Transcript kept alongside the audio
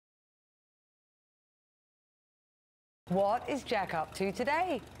What is Jack up to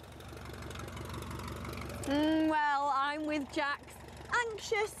today? Well, I'm with Jack's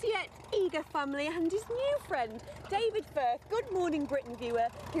anxious yet eager family and his new friend, David Firth. Good morning, Britain viewer,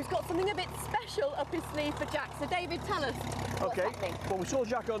 who's got something a bit special up his sleeve for Jack. So, David, tell us. Okay, well, we saw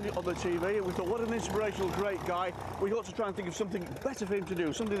Jack on the TV and we thought, what an inspirational, great guy. We ought to try and think of something better for him to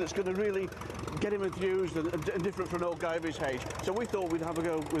do, something that's going to really get him enthused and different for an old guy of his age. So we thought we'd have a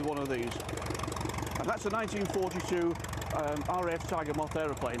go with one of these. And that's a 1942 RAF Tiger Moth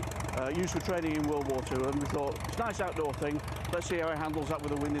aeroplane, used for training in World War II. And we thought, it's a nice outdoor thing. Let's see how he handles that with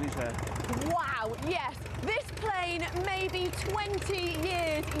the wind in his hair. Wow, yes, this plane may be 20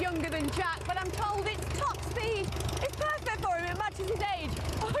 years younger than Jack, but I'm told its top speed is perfect for him. It matches his age.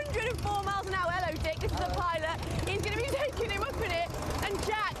 104 miles an hour. Hello, Dick, this is the pilot. He's going to be taking him up in it. And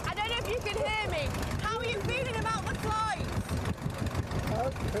Jack, I don't know if you can hear me. How are you feeling about the flight? I'm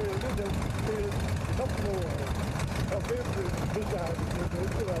feeling comfortable. I feel big out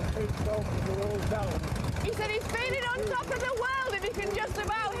down. He said he's feeling on top of the world, if you can just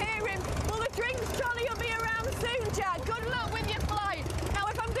about hear him. Well, the drinks trolley will be around soon, Jack. Good luck with your flight. Now,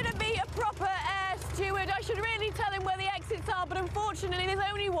 if I'm going to be a proper air steward, I should really tell him where the exits are, but unfortunately there's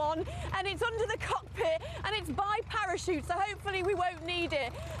only one, and it's under the cockpit, and it's by parachute, so hopefully we won't need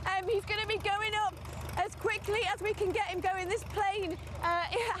it. He's going to be going up as quickly as we can get him going. This plane,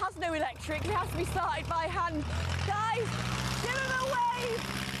 it has no electric. It has to be started by hand. Guys, give him a wave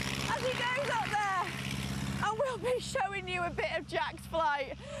as he goes up there. And we'll be showing you a bit of Jack's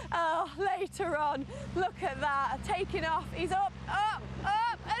flight later on. Look at that, taking off. He's up, up,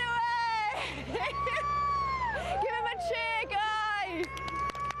 up, and away! Give him a cheer, guys!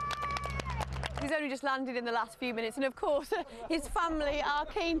 He's only just landed in the last few minutes, and of course his family are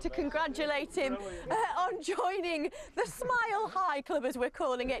keen to congratulate him on joining the Smile High Club, as we're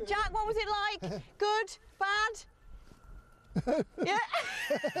calling it. Jack, what was it like? Good? Bad? Yeah.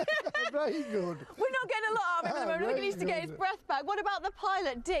 Very good. We're not getting a lot out of him at the moment. I think he needs to get his breath back. What about the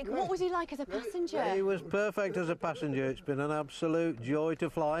pilot, Dick? What was he like as a passenger? He was perfect as a passenger. It's been an absolute joy to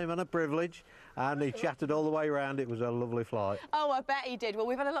fly him and a privilege. And he chatted all the way around. It was a lovely flight. Oh, I bet he did. Well,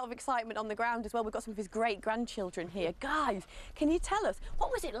 we've had a lot of excitement on the ground as well. We've got some of his great-grandchildren here. Guys, can you tell us,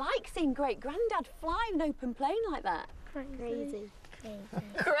 what was it like seeing great-granddad fly an open plane like that? Crazy.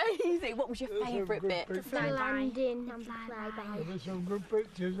 Crazy. What was your favourite bit? The landing and flyby. There's some good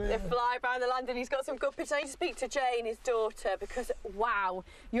pictures there. The flyby and the landing. He's got some good pictures. I need to speak to Jane, his daughter, because, wow,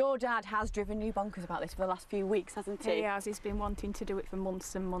 your dad has driven you bonkers about this for the last few weeks, hasn't he? He has. He's been wanting to do it for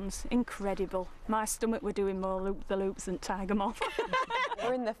months and months. Incredible. My stomach were doing more loop-the-loops than Tiger Moth.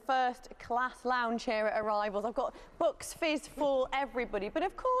 We're in the first class lounge here at Arrivals. I've got books, fizz for everybody. But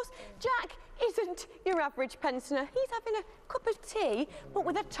of course, Jack isn't your average pensioner. He's having a cup of tea, but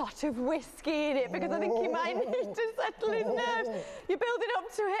with a tot of whiskey in it, because I think he might need to settle his nerves. You're building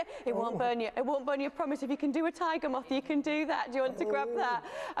up to it. It won't burn you. It won't burn you. I promise. If you can do a Tiger Moth, you can do that. Do you want to grab that?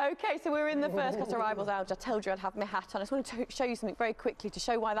 OK, so we're in the first class Arrivals lounge. I told you I'd have my hat on. I just wanted to show you something very quickly to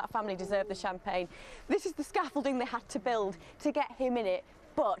show why that family deserved the champagne. This is the scaffolding they had to build to get him in it.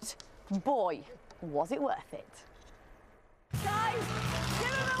 But, boy, was it worth it. Guys,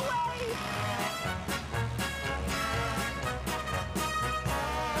 give him a wave!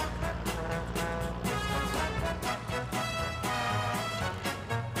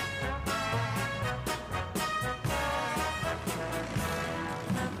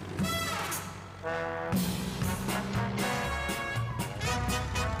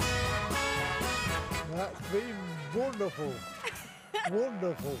 That's been wonderful.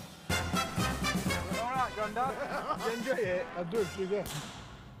 Wonderful. All right, Grandad. You enjoy it? I do, yeah.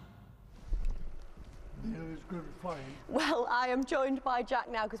 Yeah, it's good flying. Well, I am joined by Jack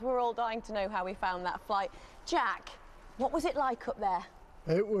now because we're all dying to know how he found that flight. Jack, what was it like up there?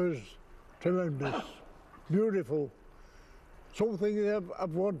 It was tremendous. Beautiful. Something that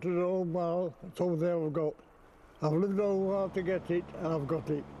I've wanted all my life, something I've got. I've lived all my life to get it, and I've got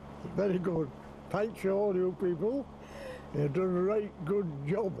it. Very good. Thanks to all you people. You've done a right good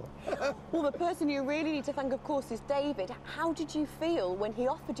job. Well, the person you really need to thank, of course, is David. How did you feel when he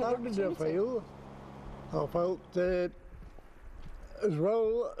offered you the opportunity? How did I feel? I felt as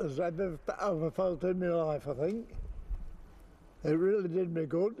well as I've ever felt in my life, I think. It really did me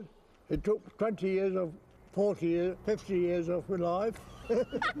good. It took 20 years of 40 years, 50 years of my life. If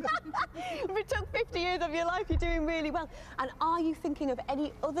it took 50 years of your life, you're doing really well. And are you thinking of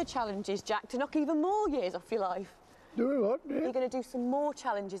any other challenges, Jack, to knock even more years off your life? Doing what? Yeah. You're going to do some more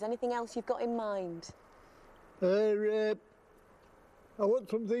challenges. Anything else you've got in mind? I want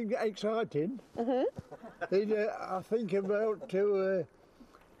something exciting. I think about to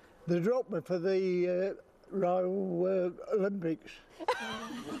they dropped me for the rival Olympics.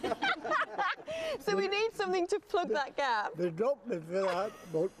 So we need something to plug that gap. They dropped me for that,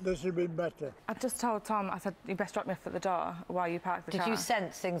 but this has been better. I just told Tom, I said, you best drop me off at the door while you park the car. Did you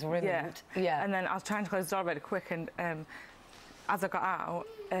sense things were imminent? Yeah. And then I was trying to close the door really quick, and as I got out,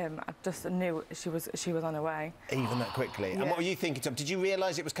 I just knew she was on her way. Even that quickly? Yeah. And what were you thinking, Tom? Did you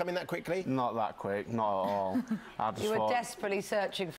realise it was coming that quickly? Not that quick, not at all. I just You were thought, desperately searching